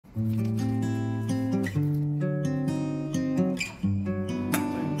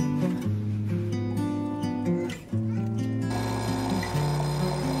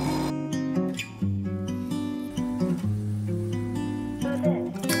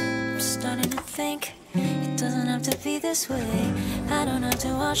Starting to think it doesn't have to be this way. I don't have to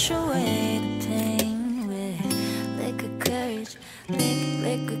wash away the pain with liquid courage,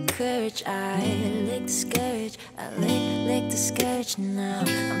 liquid courage. I lick discourage, I lick discourage. Now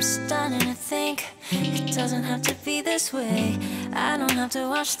I'm starting to think it doesn't have to be this way. I don't have to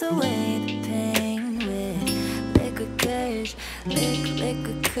wash away the pain with liquid courage,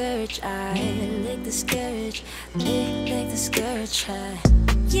 liquid courage. I lick discourage, lick discourage.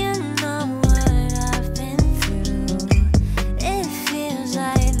 You know what I've been through. It feels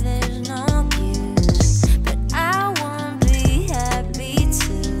like there's no use, but I won't be happy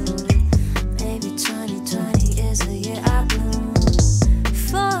too. Maybe 2020 is the year I bloom.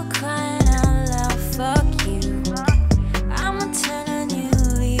 For crying out loud, fuck you. I'ma turn a new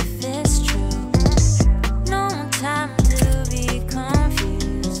leaf, it's true. No time to be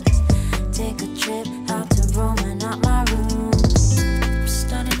confused. Take a trip out to Rome and out my room.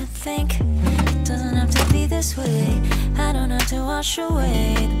 Think it doesn't have to be this way. I don't have to wash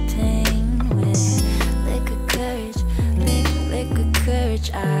away the pain with liquid courage, liquid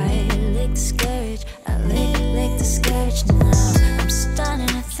courage. I lick discourage, I lick discourage. Now I'm starting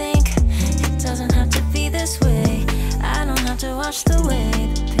to think it doesn't have to be this way. I don't have to wash away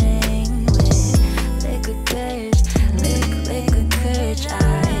the pain with liquid courage, liquid courage. I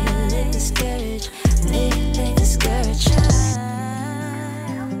lick discourage, lick discourage.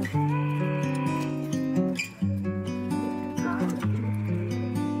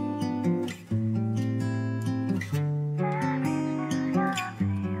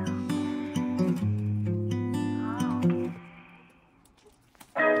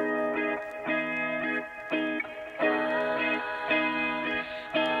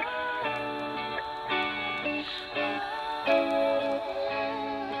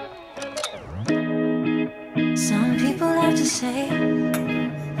 Some people like to say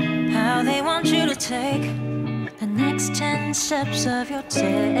how they want you to take the next 10 steps of your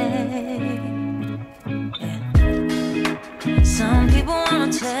day. Yeah. Some people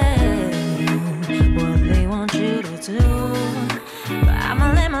wanna tell you what they want you to do, but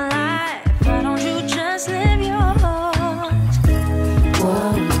I'ma live my life. Why don't you just live yours?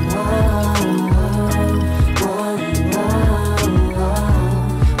 Whoa, whoa, whoa, whoa,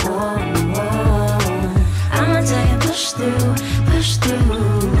 whoa. I'ma tell you, push through, push through.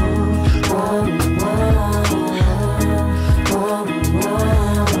 Whoa, whoa, whoa, whoa,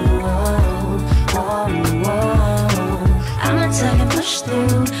 whoa, whoa. I'ma tell you, push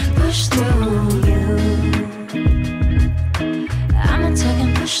through, push through you. I'ma tell you,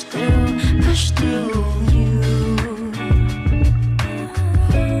 push through you.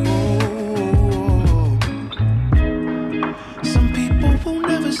 Some people will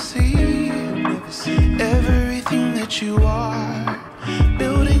never see everything that you are,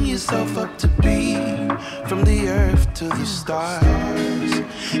 building yourself up to be, from the earth to the stars.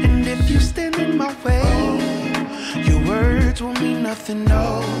 And if you stand in my way, your words will mean nothing,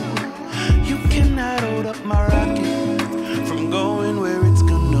 no. You cannot hold up my rocket from going where it's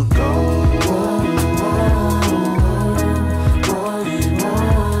gonna go.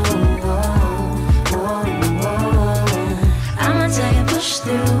 I'ma tell you, push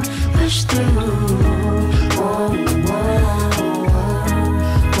through, push through.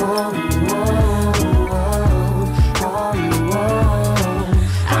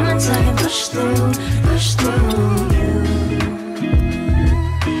 I'ma tell you, push through, push through you.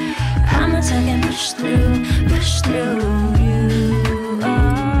 I'ma tell you, push through you.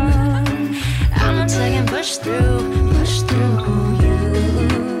 I'ma tell you, push through you.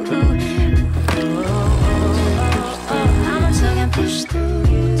 I'ma tell you, push through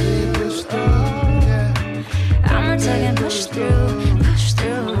you. I'ma tell you, push through you.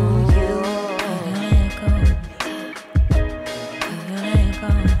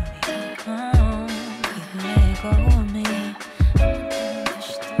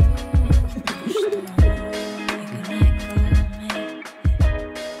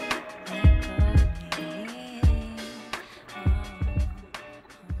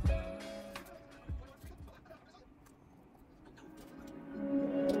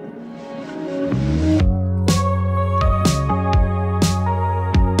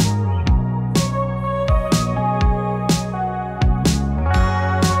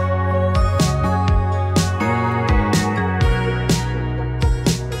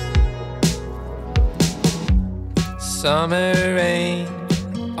 Summer rain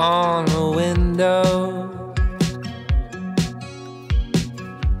on a window.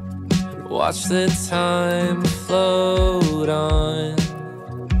 Watch the time float on.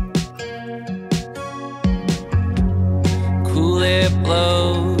 Cool air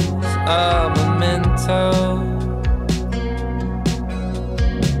blows a memento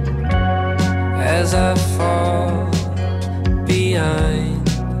as I fall behind.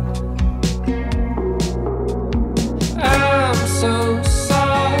 I'm so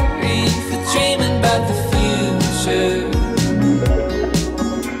sorry for dreaming about the future.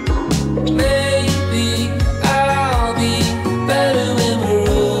 Maybe I'll be better when we're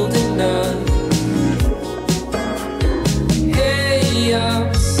old enough. Hey,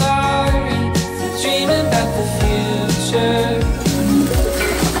 I'm sorry for dreaming about the future.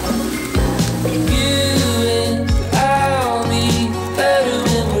 You and I'll be better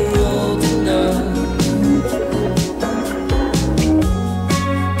when we're old enough.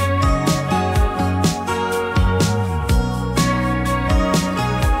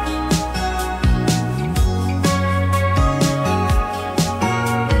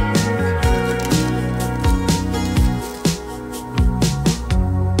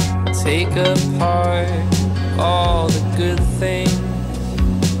 Take apart all the good things,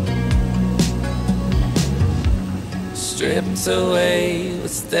 stripped away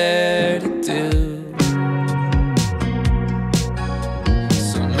what's there to do.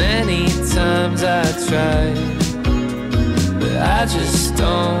 So many times I tried, but I just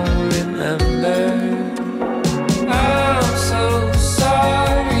don't remember. I'm so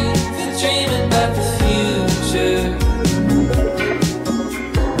sorry for dreaming about the future.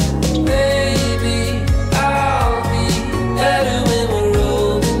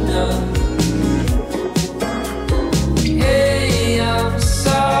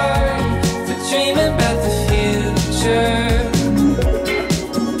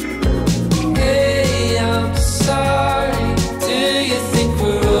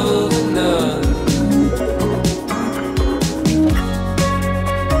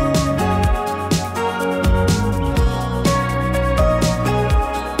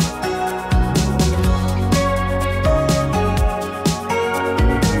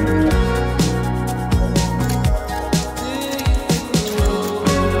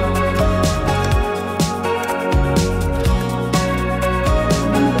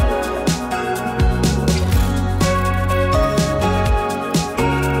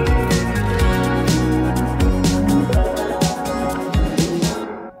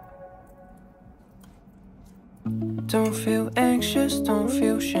 Don't feel anxious, don't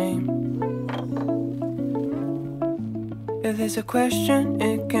feel shame. If there's a question,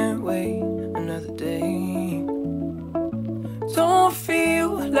 it can't wait another day. Don't feel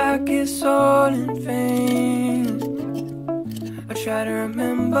like it's all in vain. I try to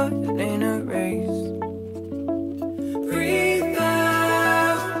remember, it ain't a race. Breathe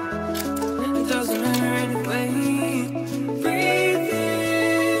out, it doesn't matter anyway. Breathe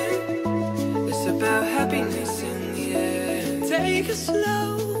in, it's about happiness in the air. Take it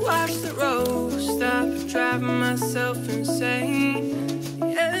slow, watch the road, stop driving myself insane. The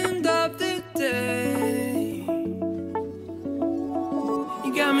end of the day,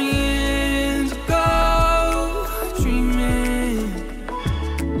 you got me in to go dreaming.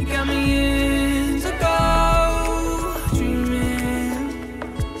 You got me in to go dreaming.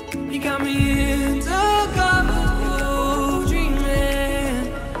 You got me in to go dreaming.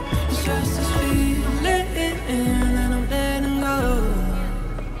 It's just this feeling and I'm letting go.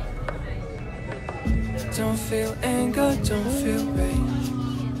 Don't feel anger, don't feel rage.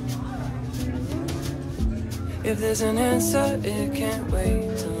 If there's an answer, it can't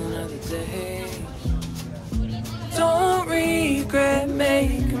wait till another day. Don't regret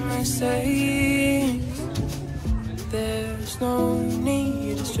making mistakes. There's no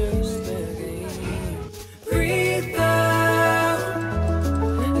need, it's just the game. Breathe out,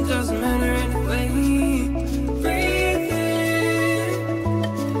 it doesn't matter anyway. Breathe in,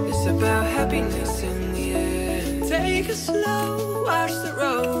 it's about happiness in the air. Take it slow, watch the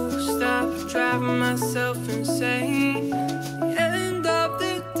road, stop driving myself insane.